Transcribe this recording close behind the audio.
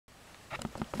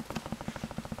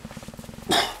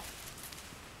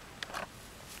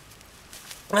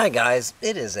Hi guys,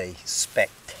 it is a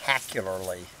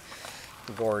spectacularly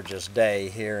gorgeous day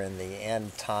here in the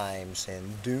end times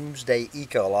in Doomsday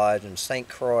Ecological in St.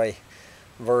 Croix,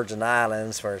 Virgin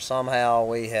Islands, where somehow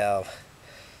we have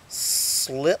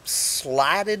slided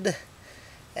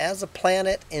as a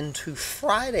planet into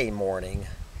Friday morning,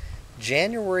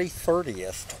 January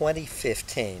 30th,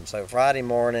 2015. So Friday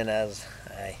morning, as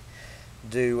I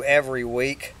do every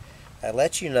week, I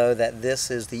let you know that this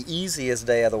is the easiest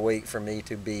day of the week for me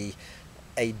to be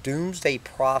a doomsday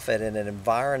prophet and an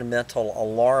environmental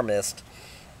alarmist,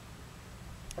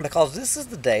 because this is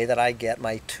the day that I get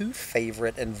my two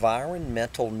favorite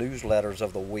environmental newsletters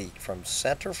of the week from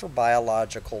Center for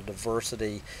Biological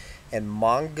Diversity and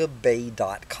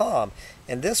mangabay.com.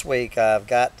 And this week I've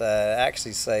got to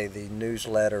actually say the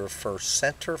newsletter for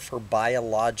Center for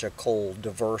Biological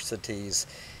Diversity's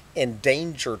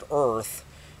Endangered Earth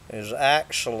is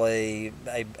actually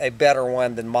a better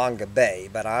one than Manga Bay,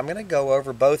 but I'm going to go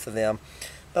over both of them.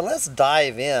 But let's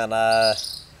dive in. I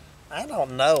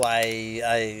don't know.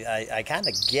 I kind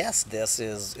of guess this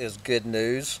is good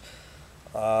news.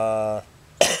 That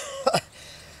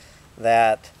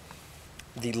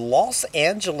the Los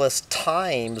Angeles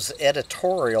Times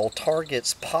editorial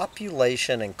targets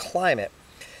population and climate.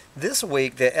 This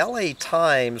week, the LA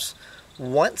Times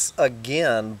once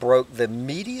again broke the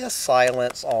media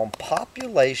silence on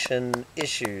population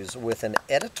issues with an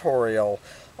editorial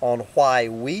on why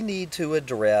we need to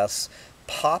address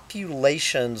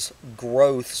population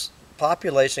growth's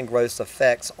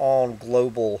effects on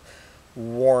global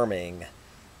warming.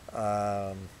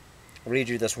 Read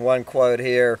you this one quote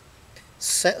here.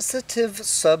 Sensitive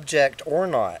subject or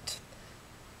not,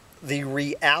 the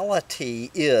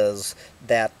reality is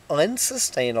that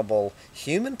unsustainable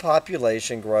human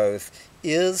population growth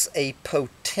is a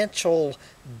potential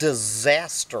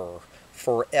disaster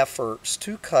for efforts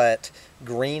to cut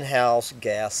greenhouse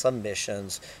gas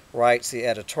emissions, writes the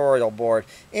editorial board.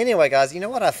 Anyway, guys, you know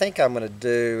what I think I'm going to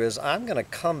do is I'm going to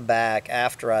come back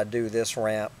after I do this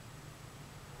rant,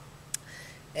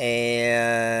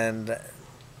 and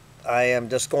I am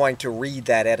just going to read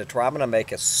that editorial. I'm going to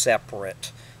make a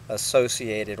separate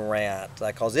associated rant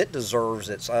because it deserves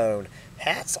its own.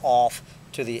 Hats off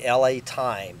to the LA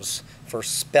Times for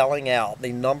spelling out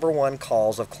the #1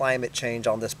 cause of climate change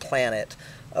on this planet: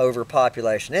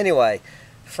 overpopulation. Anyway,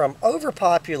 from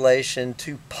overpopulation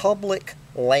to public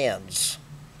lands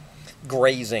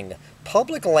grazing.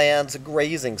 Public lands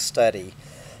grazing study.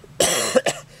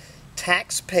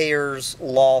 Taxpayers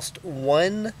lost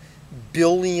 $1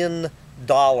 billion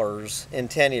in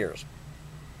 10 years.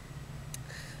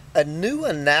 A new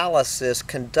analysis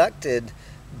conducted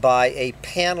by a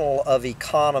panel of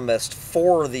economists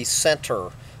for the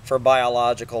Center for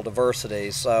Biological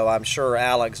Diversity, so I'm sure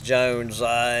Alex Jones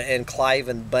and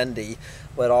Cliven Bundy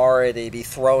would already be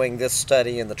throwing this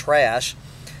study in the trash,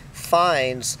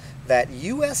 finds that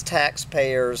U.S.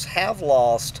 taxpayers have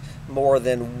lost more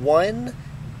than $1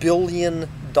 billion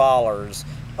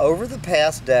over the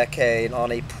past decade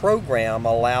on a program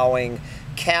allowing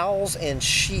cows and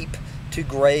sheep to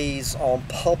graze on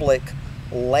public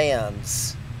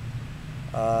lands.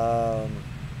 The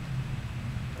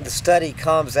study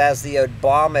comes as the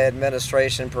Obama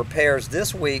administration prepares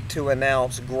this week to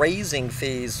announce grazing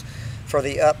fees for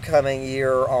the upcoming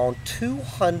year on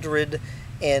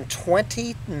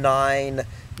 229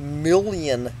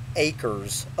 million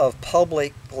acres of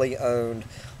publicly owned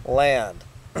land.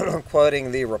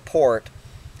 Quoting the report,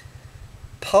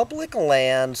 public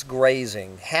lands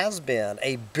grazing has been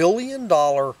a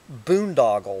billion-dollar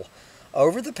boondoggle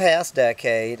over the past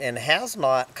decade and has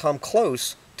not come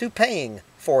close to paying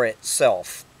for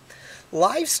itself.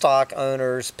 Livestock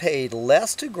owners paid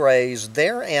less to graze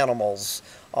their animals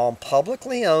on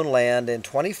publicly owned land in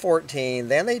 2014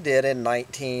 than they did in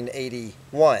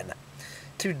 1981.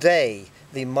 Today,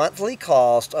 the monthly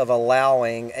cost of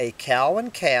allowing a cow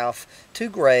and calf to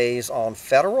graze on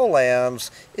federal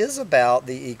lands is about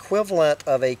the equivalent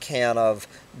of a can of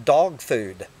dog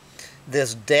food.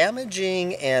 This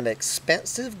damaging and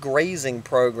expensive grazing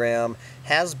program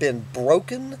has been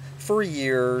broken for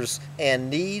years and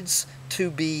needs to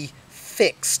be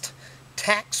fixed.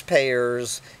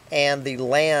 Taxpayers and the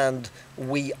land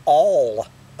we all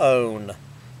own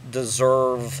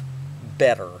deserve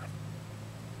better.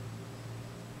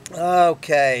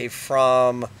 Okay,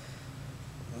 from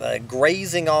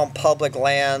grazing on public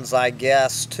lands, I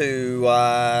guess, to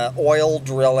oil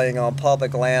drilling on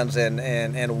public lands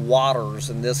and waters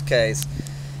in this case.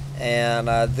 And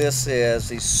this is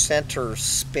the center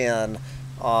spin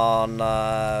on,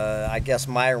 I guess,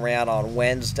 my rant on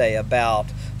Wednesday about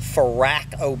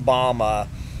Barack Obama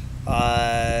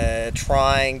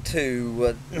trying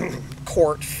to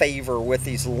court favor with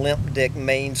these limp-dick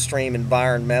mainstream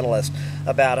environmentalists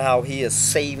about how he is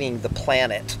saving the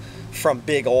planet from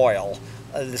big oil.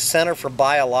 The Center for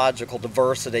Biological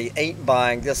Diversity ain't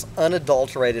buying this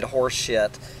unadulterated horse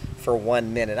shit for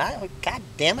 1 minute. God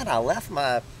damn it, I left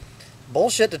my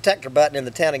bullshit detector button in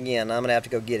the tent again. I'm going to have to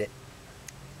go get it.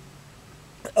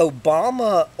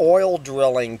 Obama oil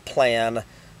drilling plan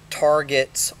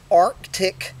targets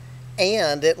Arctic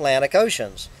and Atlantic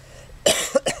Oceans.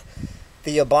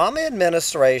 The Obama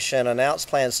administration announced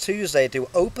plans Tuesday to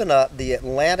open up the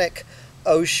Atlantic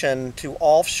Ocean to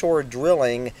offshore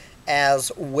drilling,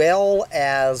 as well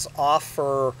as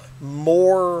offer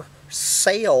more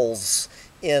sails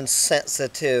in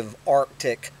sensitive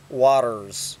Arctic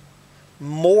waters.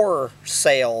 More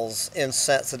sails in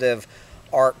sensitive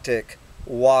Arctic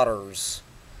waters.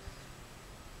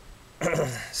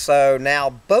 So now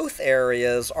both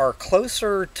areas are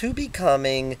closer to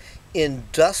becoming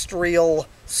industrial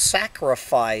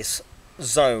sacrifice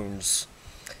zones,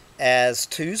 as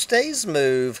Tuesday's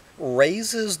move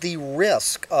raises the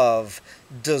risk of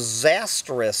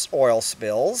disastrous oil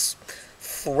spills,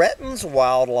 threatens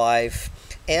wildlife,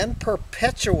 and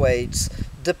perpetuates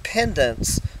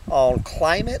dependence on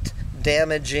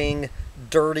climate-damaging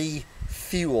dirty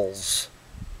fuels.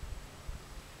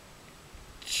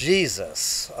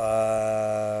 Jesus.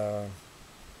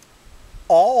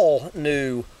 All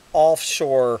new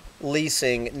offshore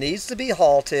leasing needs to be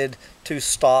halted to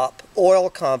stop oil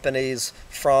companies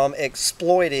from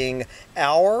exploiting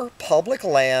our public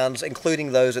lands,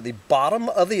 including those at the bottom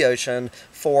of the ocean,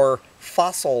 for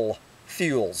fossil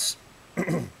fuels.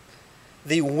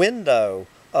 The window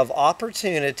of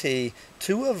opportunity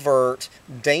to avert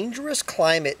dangerous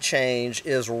climate change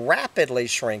is rapidly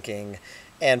shrinking,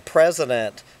 and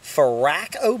President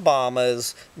Barack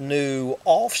Obama's new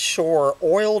offshore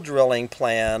oil drilling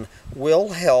plan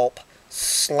will help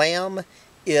slam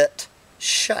it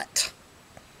shut.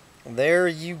 There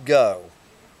you go.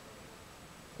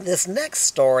 This next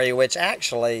story, which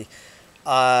actually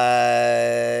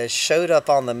showed up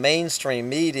on the mainstream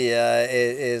media,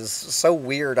 is so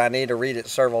weird I need to read it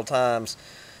several times.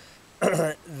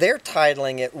 They're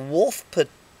titling it, "Wolf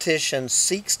Petition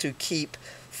Seeks to Keep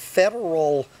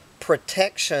Federal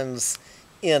Protections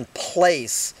in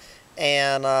Place."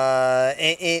 And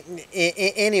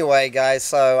anyway, guys,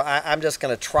 so I'm just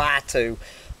going to try to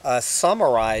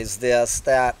summarize this,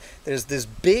 that there's this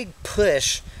big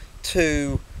push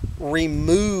to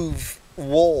remove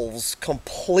wolves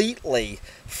completely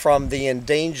from the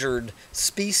Endangered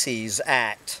Species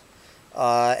Act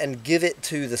and give it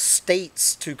to the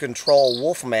states to control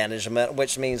wolf management,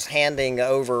 which means handing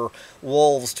over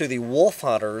wolves to the wolf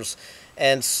hunters.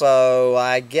 And so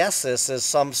I guess this is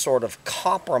some sort of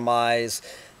compromise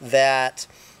that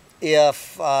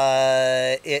if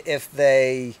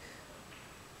they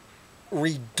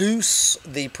reduce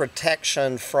the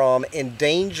protection from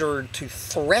endangered to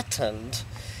threatened,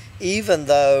 even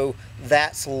though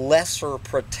that's lesser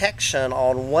protection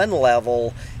on one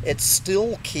level, it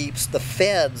still keeps the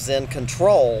feds in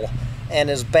control. And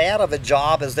as bad of a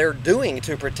job as they're doing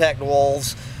to protect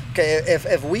wolves,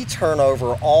 if we turn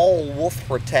over all wolf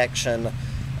protection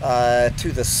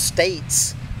to the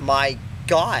states, my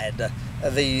God,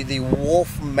 the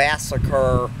wolf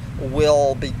massacre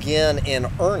will begin in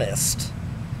earnest.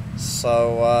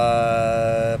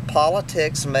 So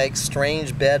politics makes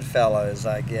strange bedfellows,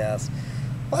 I guess.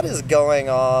 What is going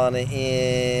on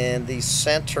in the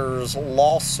center's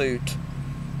lawsuit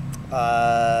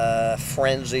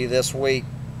frenzy this week?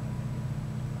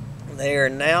 They are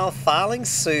now filing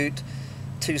suit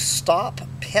to stop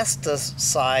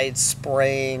pesticide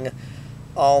spraying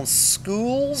on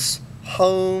schools,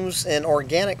 homes, and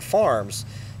organic farms.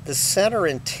 The center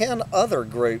and 10 other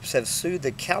groups have sued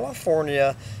the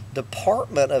California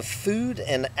Department of Food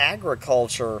and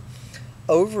Agriculture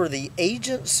over the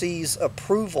agency's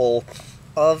approval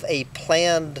of a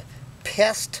planned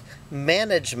pest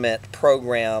management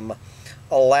program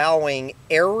allowing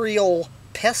aerial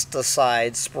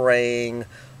pesticide spraying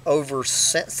over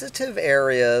sensitive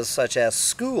areas such as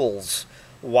schools,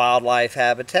 wildlife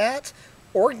habitat,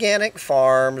 organic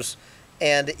farms,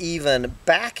 and even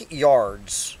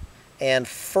backyards, and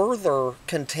further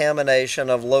contamination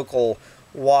of local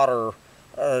water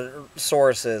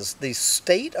sources. The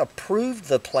state approved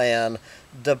the plan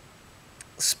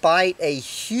despite a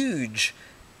huge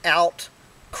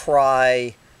outcry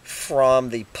from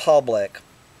the public.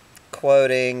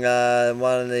 Quoting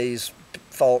one of these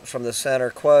folks from the center,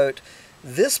 quote,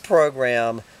 "This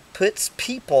program puts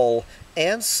people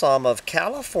and some of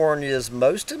California's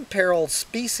most imperiled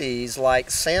species like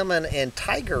salmon and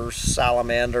tiger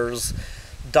salamanders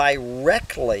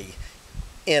directly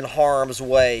in harm's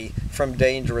way from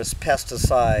dangerous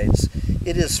pesticides.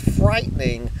 It is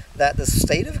frightening that the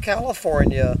state of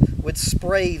California would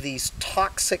spray these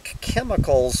toxic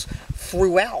chemicals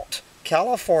throughout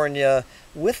California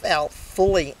without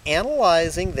fully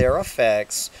analyzing their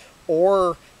effects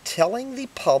or telling the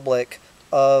public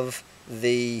of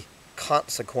the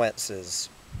consequences.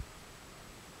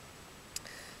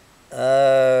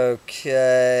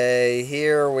 Okay,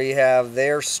 here we have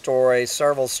their story,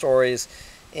 several stories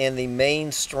in the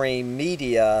mainstream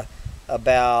media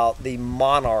about the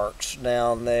monarchs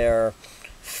down there.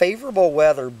 Favorable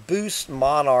weather boosts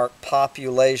monarch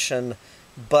population,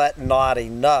 but not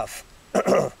enough.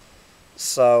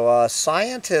 So,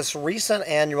 scientists' recent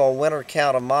annual winter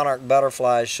count of monarch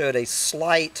butterflies showed a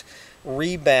slight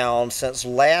rebound since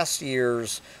last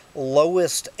year's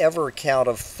lowest ever count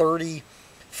of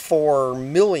 34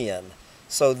 million.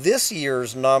 So this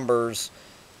year's numbers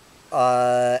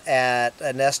at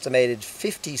an estimated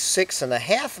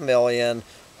 56.5 million,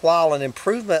 while an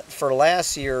improvement for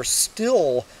last year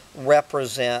still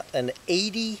represent an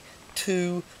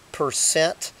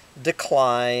 82%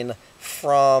 decline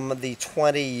from the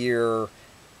 20-year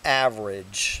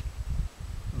average.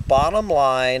 Bottom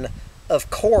line, of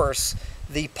course,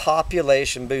 the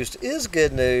population boost is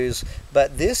good news,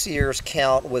 but this year's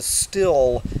count was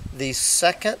still the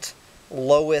second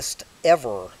lowest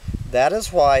ever. That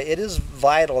is why it is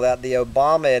vital that the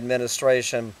Obama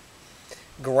administration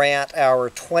grant our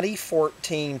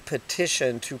 2014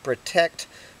 petition to protect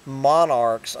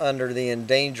monarchs under the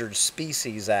Endangered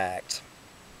Species Act.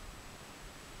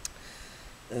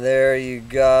 There you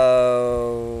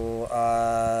go.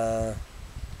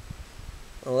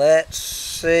 Let's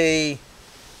see.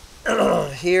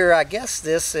 Here, I guess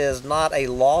this is not a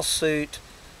lawsuit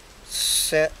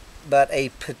set, but a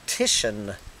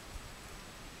petition.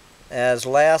 As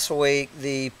last week,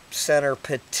 the center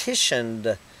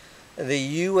petitioned the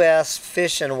U.S.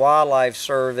 Fish and Wildlife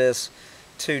Service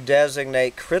to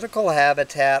designate critical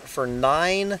habitat for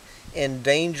 9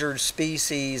 endangered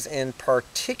species in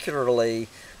particularly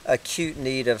acute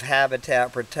need of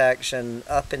habitat protection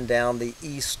up and down the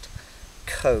East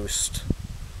Coast.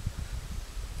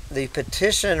 The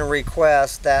petition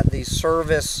requests that the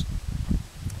service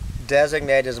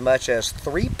designate as much as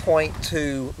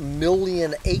 3.2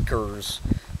 million acres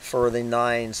for the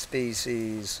 9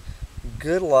 species.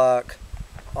 Good luck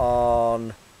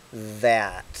on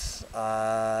that.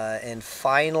 And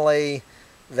finally,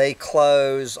 they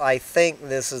close. I think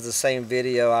this is the same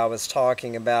video I was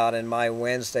talking about in my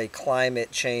Wednesday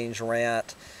climate change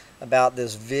rant about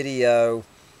this video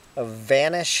of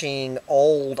vanishing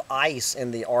old ice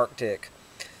in the Arctic.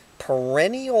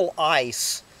 Perennial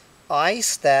ice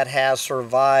that has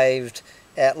survived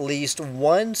at least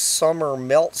one summer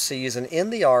melt season in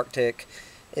the Arctic,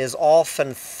 is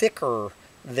often thicker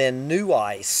than new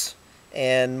ice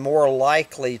and more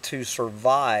likely to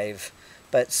survive.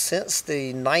 But since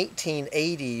the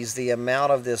 1980s, the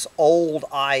amount of this old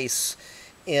ice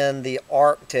in the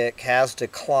Arctic has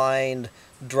declined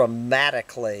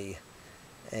dramatically.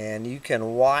 And you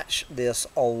can watch this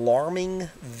alarming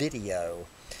video.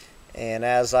 And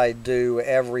as I do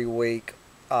every week,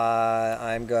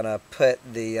 I'm going to put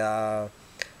the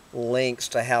links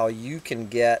to how you can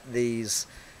get these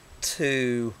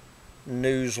 2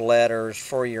 newsletters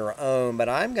for your own. But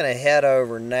I'm going to head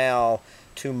over now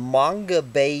to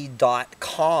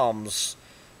mangabay.com's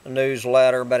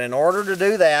newsletter. But in order to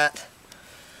do that,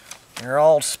 your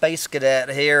old space cadet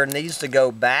here needs to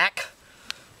go back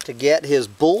to get his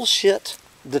bullshit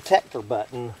detector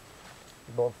button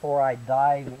before I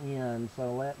dive in.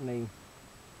 So let me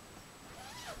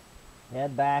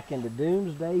head back into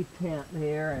Doomsday Tent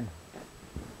here and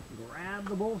grab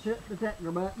the bullshit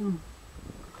detector button.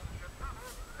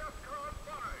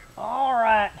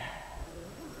 Alright.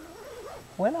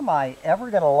 When am I ever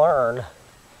going to learn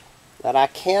that I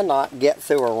cannot get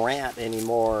through a rant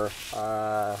anymore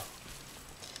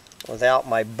without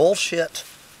my bullshit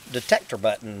detector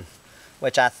button,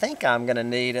 which I think I'm going to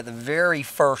need at the very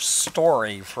first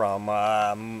story from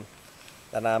that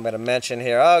I'm going to mention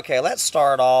here. Okay, let's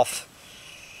start off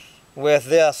with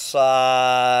this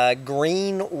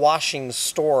greenwashing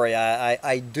story.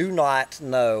 I do not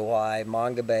know why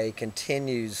Mangabay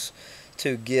continues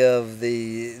to give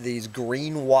these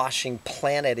greenwashing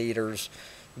planet eaters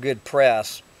good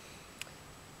press.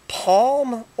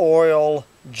 Palm oil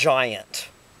giant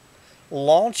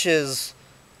launches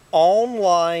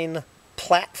online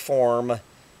platform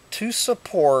to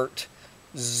support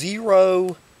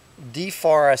zero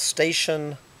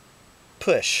deforestation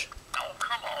push. Oh,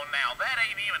 come on now. That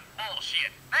ain't even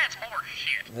bullshit. That's horse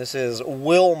shit. This is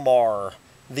Wilmar,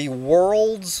 the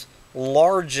world's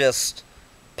largest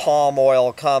palm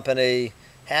oil company,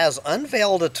 has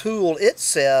unveiled a tool it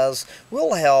says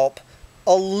will help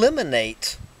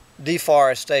eliminate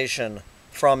deforestation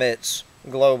from its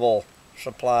global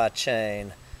supply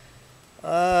chain.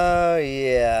 Oh,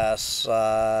 yes.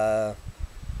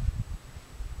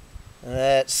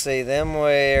 Let's see. Then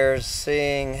we're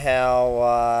seeing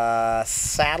how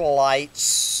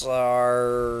satellites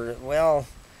are, well,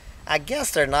 I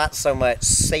guess they're not so much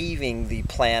saving the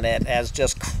planet as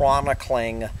just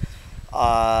chronicling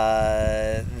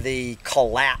the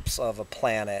collapse of a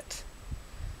planet.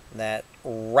 That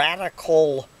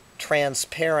radical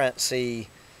transparency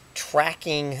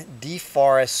tracking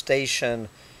deforestation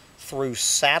through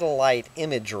satellite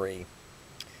imagery.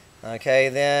 Okay,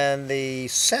 then the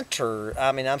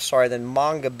then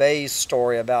Manga Bay's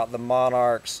story about the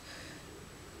monarch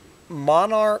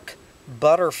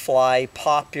butterfly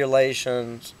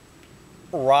populations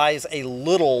rise a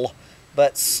little,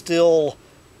 but still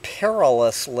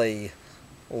perilously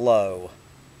low.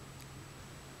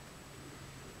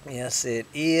 Yes, it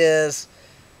is.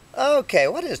 Okay,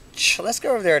 let's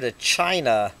go over there to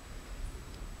China.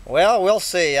 Well, we'll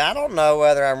see. I don't know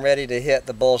whether I'm ready to hit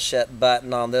the bullshit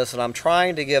button on this, and I'm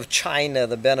trying to give China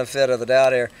the benefit of the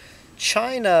doubt here.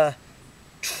 China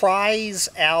tries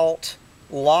out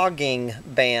logging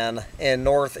ban in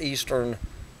northeastern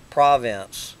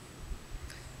province.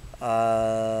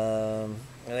 Well,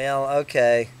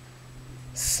 okay.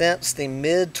 Since the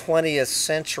mid-20th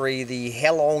century, the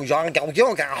Heilongjiang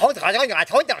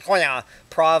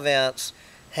province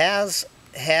has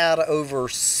had over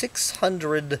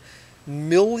 600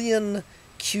 million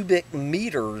cubic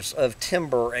meters of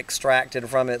timber extracted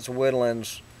from its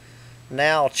woodlands.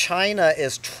 Now, China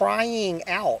is trying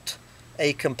out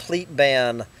a complete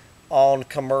ban on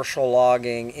commercial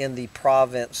logging in the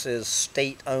province's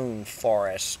state-owned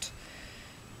forest.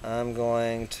 I'm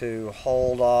going to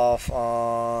hold off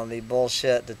on the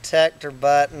bullshit detector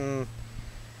button,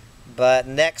 but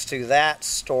next to that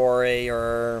story,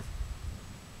 or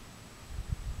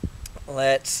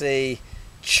let's see,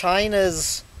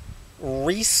 China's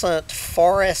recent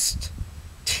forest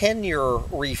tenure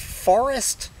reforms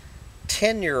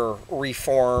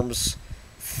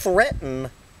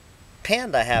threaten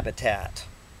panda habitat.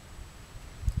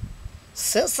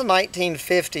 Since the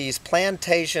 1950s,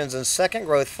 plantations and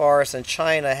second-growth forests in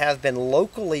China have been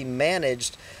locally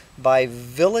managed by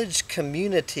village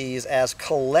communities as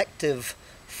collective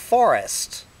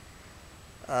forests.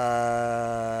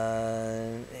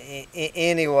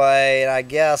 Anyway, I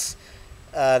guess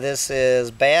this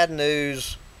is bad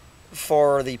news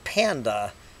for the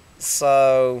panda.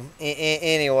 So,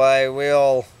 anyway,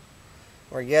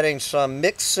 we're getting some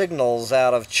mixed signals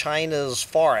out of China's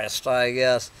forest, I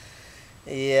guess.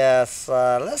 Yes,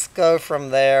 let's go from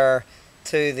there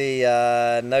to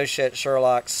the No Shit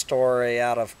Sherlock story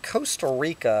out of Costa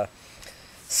Rica.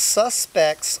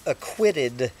 Suspects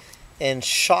acquitted in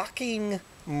shocking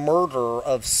murder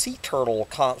of sea turtle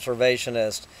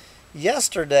conservationist.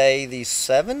 Yesterday, the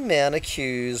 7 men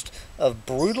accused of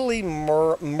brutally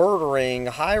murdering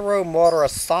Jairo Mora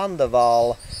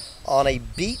Sandoval on a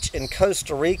beach in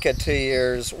Costa Rica 2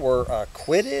 years were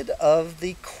acquitted of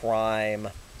the crime.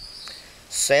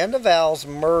 Sandoval's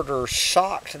murder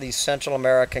shocked the Central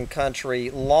American country,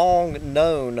 long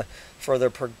known for the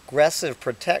progressive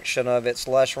protection of its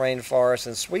lush rainforests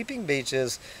and sweeping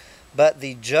beaches, but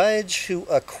the judge who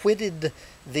acquitted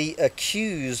the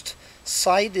accused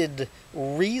cited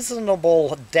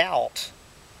reasonable doubt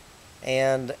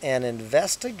and an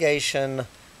investigation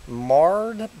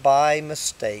marred by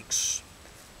mistakes.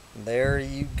 There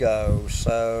you go.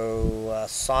 So,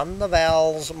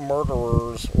 Sandoval's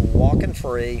murderers walking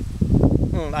free.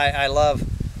 I love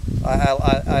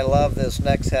this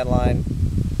next headline.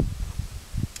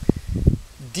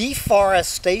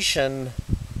 Deforestation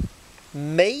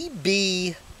may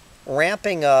be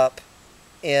ramping up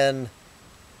in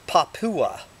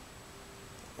Papua,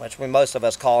 which most of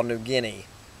us call New Guinea.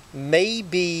 May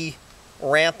be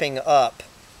ramping up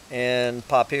in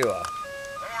Papua.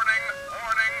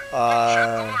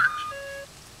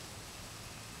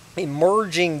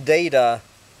 Emerging data,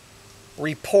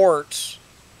 reports,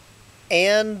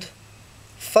 and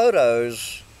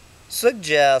photos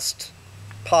suggest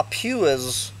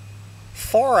Papua's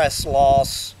forest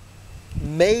loss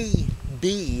may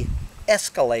be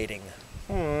escalating.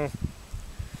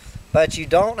 But you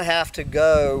don't have to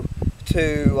go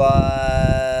to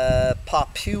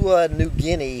Papua New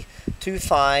Guinea to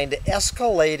find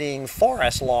escalating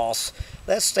forest loss.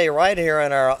 Let's stay right here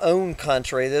in our own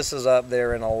country. This is up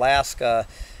there in Alaska,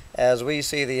 as we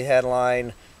see the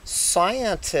headline,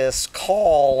 "Scientists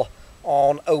call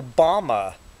on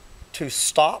Obama to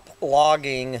stop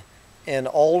logging in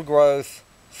old-growth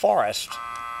forest."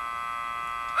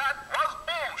 That was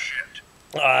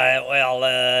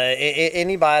bullshit.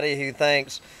 Anybody who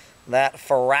thinks that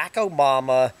Barack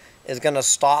Obama is going to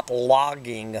stop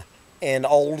logging in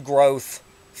old-growth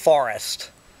forest.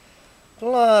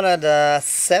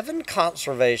 7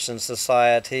 conservation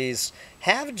societies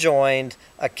have joined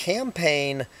a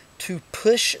campaign to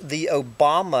push the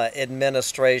Obama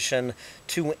administration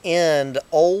to end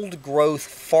old-growth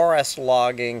forest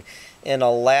logging in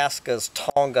Alaska's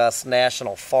Tongass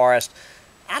National Forest.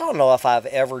 I don't know if I've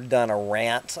ever done a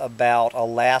rant about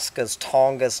Alaska's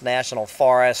Tongass National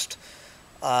Forest.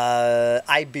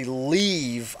 I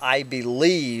believe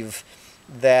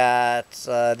that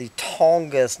the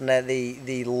Tongass,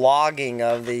 the logging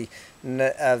of the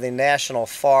national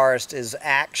forest is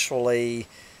actually,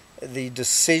 the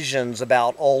decisions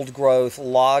about old growth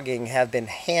logging have been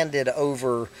handed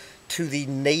over to the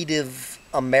Native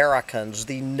Americans,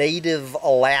 the Native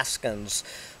Alaskans,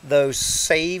 those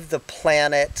save the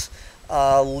planet,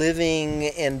 living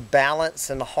in balance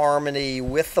and harmony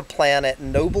with the planet,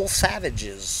 noble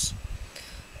savages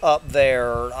up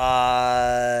there.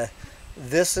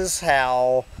 This is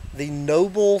how the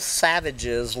noble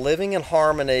savages living in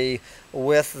harmony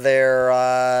with their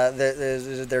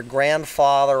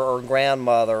grandfather or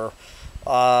grandmother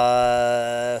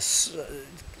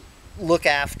look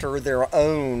after their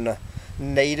own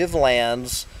native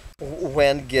lands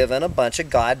when given a bunch of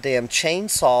goddamn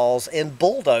chainsaws and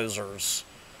bulldozers.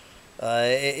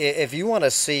 If you want to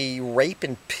see rape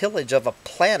and pillage of a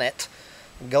planet,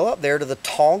 go up there to the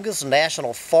Tongass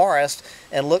National Forest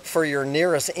and look for your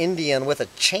nearest Indian with a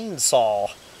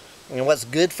chainsaw. And what's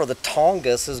good for the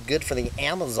Tongass is good for the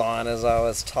Amazon, as I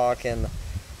was talking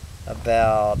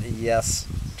about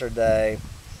yesterday.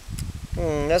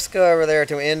 Let's go over there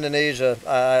to Indonesia.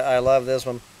 I love this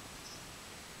one.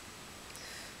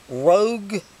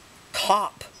 Rogue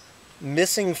cop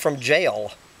missing from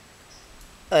jail.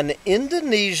 An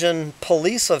Indonesian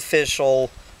police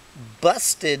official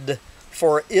busted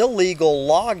for illegal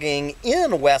logging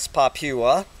in West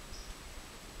Papua.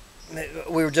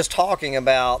 We were just talking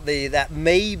about that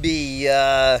maybe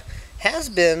has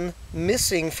been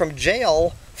missing from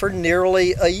jail for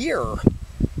nearly a year.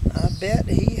 I bet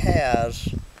he has.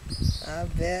 I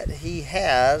bet he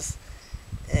has.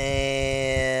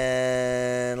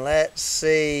 And let's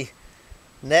see,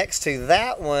 next to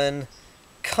that one,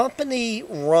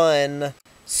 company-run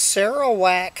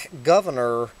Sarawak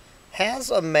governor has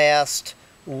amassed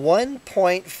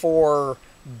 $1.4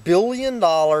 billion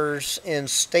in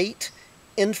state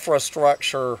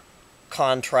infrastructure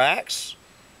contracts.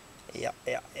 Yep.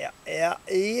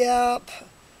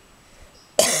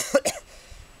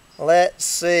 Let's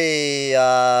see,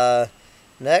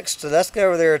 next, let's go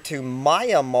over there to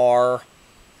Myanmar.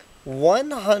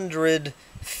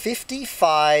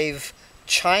 155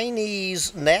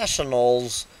 Chinese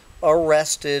nationals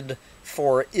arrested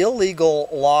for illegal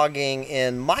logging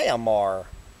in Myanmar.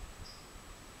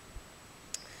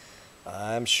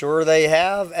 I'm sure they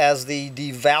have, as the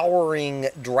devouring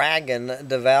dragon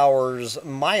devours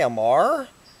Myanmar.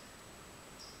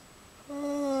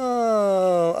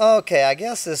 Oh, okay, I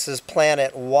guess this is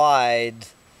planet-wide.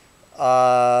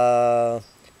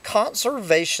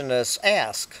 Conservationists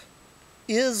ask,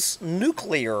 is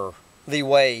nuclear the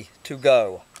way to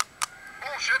go?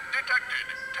 Bullshit detected.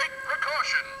 Take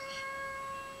precautions.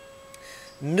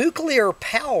 Nuclear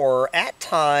power at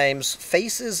times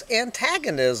faces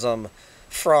antagonism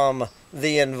from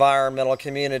the environmental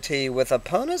community, with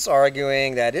opponents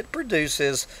arguing that it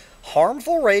produces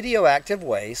harmful radioactive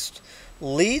waste,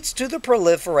 leads to the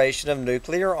proliferation of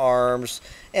nuclear arms,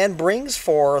 and brings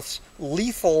forth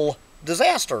lethal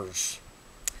disasters.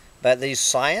 But these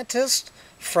scientists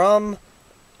from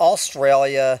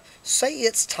Australia say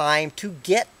it's time to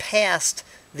get past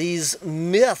these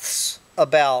myths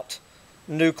about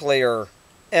nuclear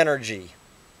energy.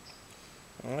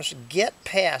 Let's get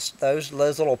past those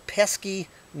little pesky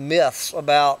myths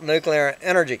about nuclear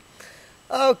energy.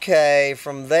 Okay,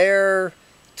 from there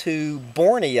to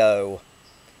Borneo.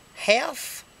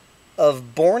 Half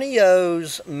of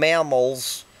Borneo's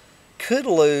mammals could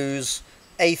lose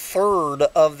a third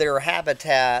of their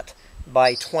habitat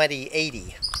by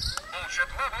 2080. Bullshit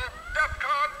level,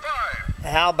 DEFCON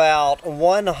 5. How about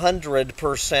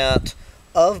 100%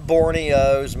 of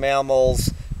Borneo's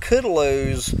mammals could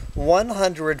lose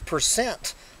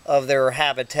 100% of their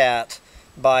habitat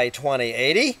by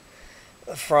 2080.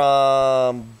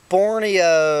 From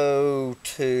Borneo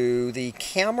to the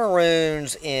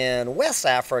Cameroons in West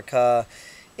Africa,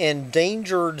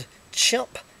 endangered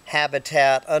chimp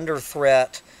habitat under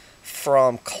threat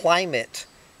from climate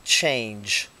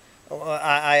change.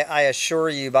 I assure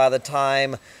you, by the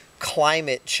time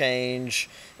climate change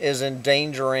is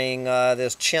endangering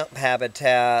this chimp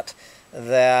habitat,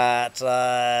 that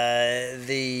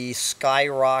the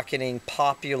skyrocketing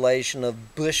population of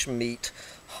bushmeat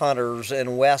hunters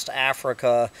in West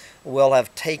Africa will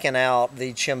have taken out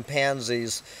the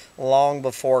chimpanzees long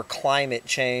before climate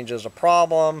change is a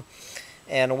problem.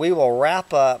 And we will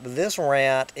wrap up this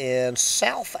rant in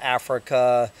South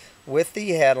Africa with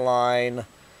the headline,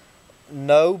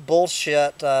 "No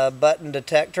bullshit button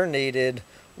detector needed.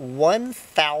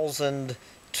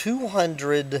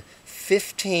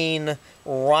 1,215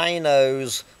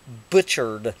 rhinos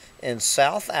butchered in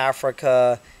South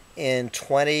Africa in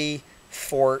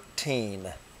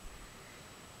 2014.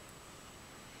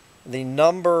 The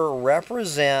number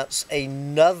represents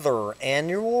another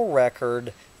annual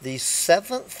record, the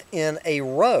 7th in a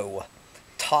row,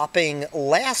 topping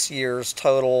last year's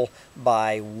total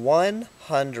by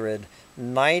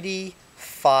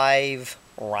 195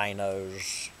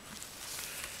 rhinos.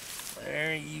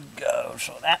 There you go.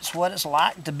 So that's what it's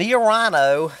like to be a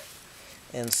rhino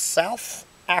in South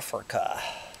Africa.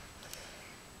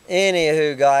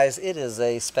 Anywho, guys, it is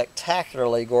a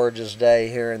spectacularly gorgeous day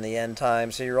here in the end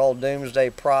time, so your old doomsday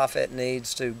prophet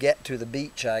needs to get to the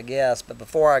beach, I guess. But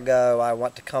before I go, I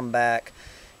want to come back,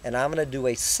 and I'm going to do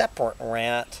a separate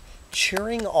rant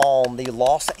cheering on the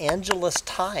Los Angeles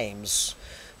Times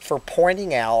for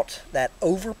pointing out that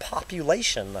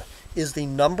overpopulation is the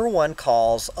 #1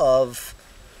 cause of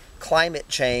climate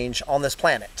change on this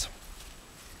planet.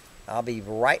 I'll be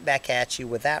right back at you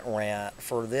with that rant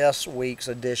for this week's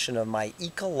edition of my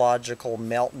Ecological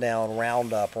Meltdown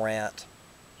Roundup rant.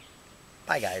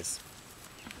 Bye, guys.